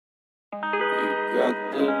Got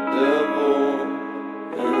the devil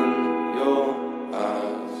in your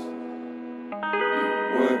eyes. You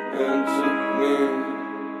went and took me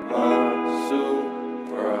by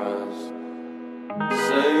surprise.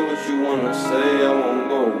 Say what you wanna say, I won't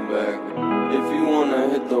go back. If you wanna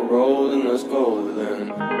hit the road, then let's go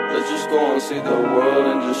then. Let's just go and see the world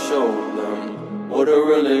and just show them what it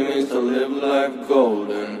really means to live life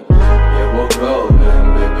golden. Yeah, we're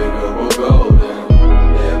golden, baby girl, we're golden.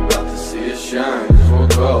 They're about to see us shine, cause we're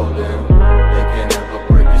golden. They can't ever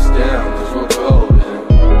break us down, cause we're golden.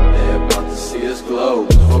 They're about to see us glow,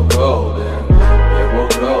 cause we're golden. Yeah,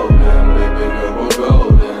 we're golden, baby girl, we're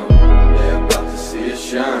golden. They're about to see us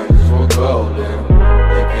shine, cause we're golden.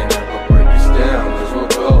 They can't ever break us down, cause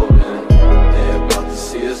we're golden. They're about to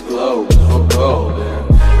see us glow, cause we're golden.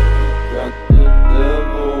 Got the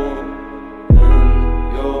devil in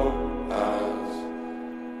your eyes.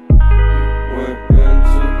 You went and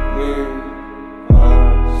took me by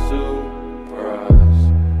surprise.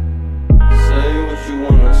 Say what you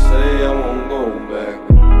wanna say, I won't go back.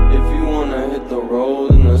 If you wanna hit the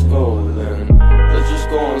road, then let's go then. Let's just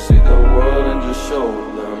go and see the world and just show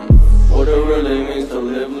them what it really means to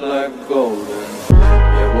live life golden.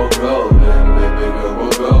 Yeah, we're golden, baby girl,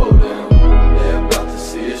 we're golden. They're about to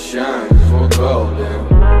see us shine, cause we're golden.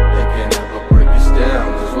 They can't ever break us down,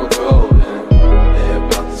 cause we're golden. They're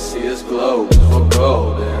about to see us glow, cause we're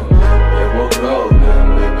golden. Yeah, we're golden,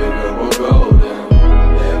 baby girl, we're golden.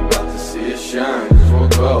 They're about to see us shine, cause we're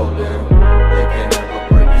golden. They can't ever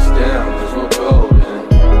break us down, cause we're golden.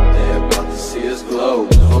 They're about to see us glow,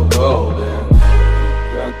 cause we're golden.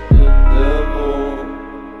 Got the devil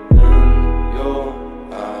in your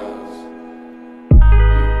eyes. You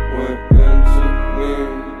went and took me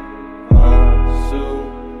by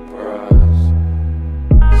surprise.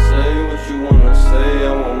 Say what you wanna say,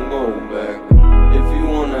 I won't go back. If you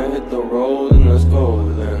wanna hit the road, then let's go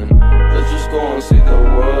then. Let's just go and see the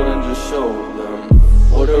world and just show them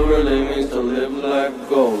what it really means to live life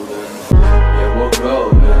golden. Yeah, we're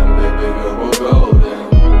golden, baby girl, we're golden.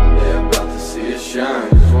 They're about to see us shine,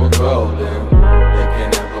 cause we're golden.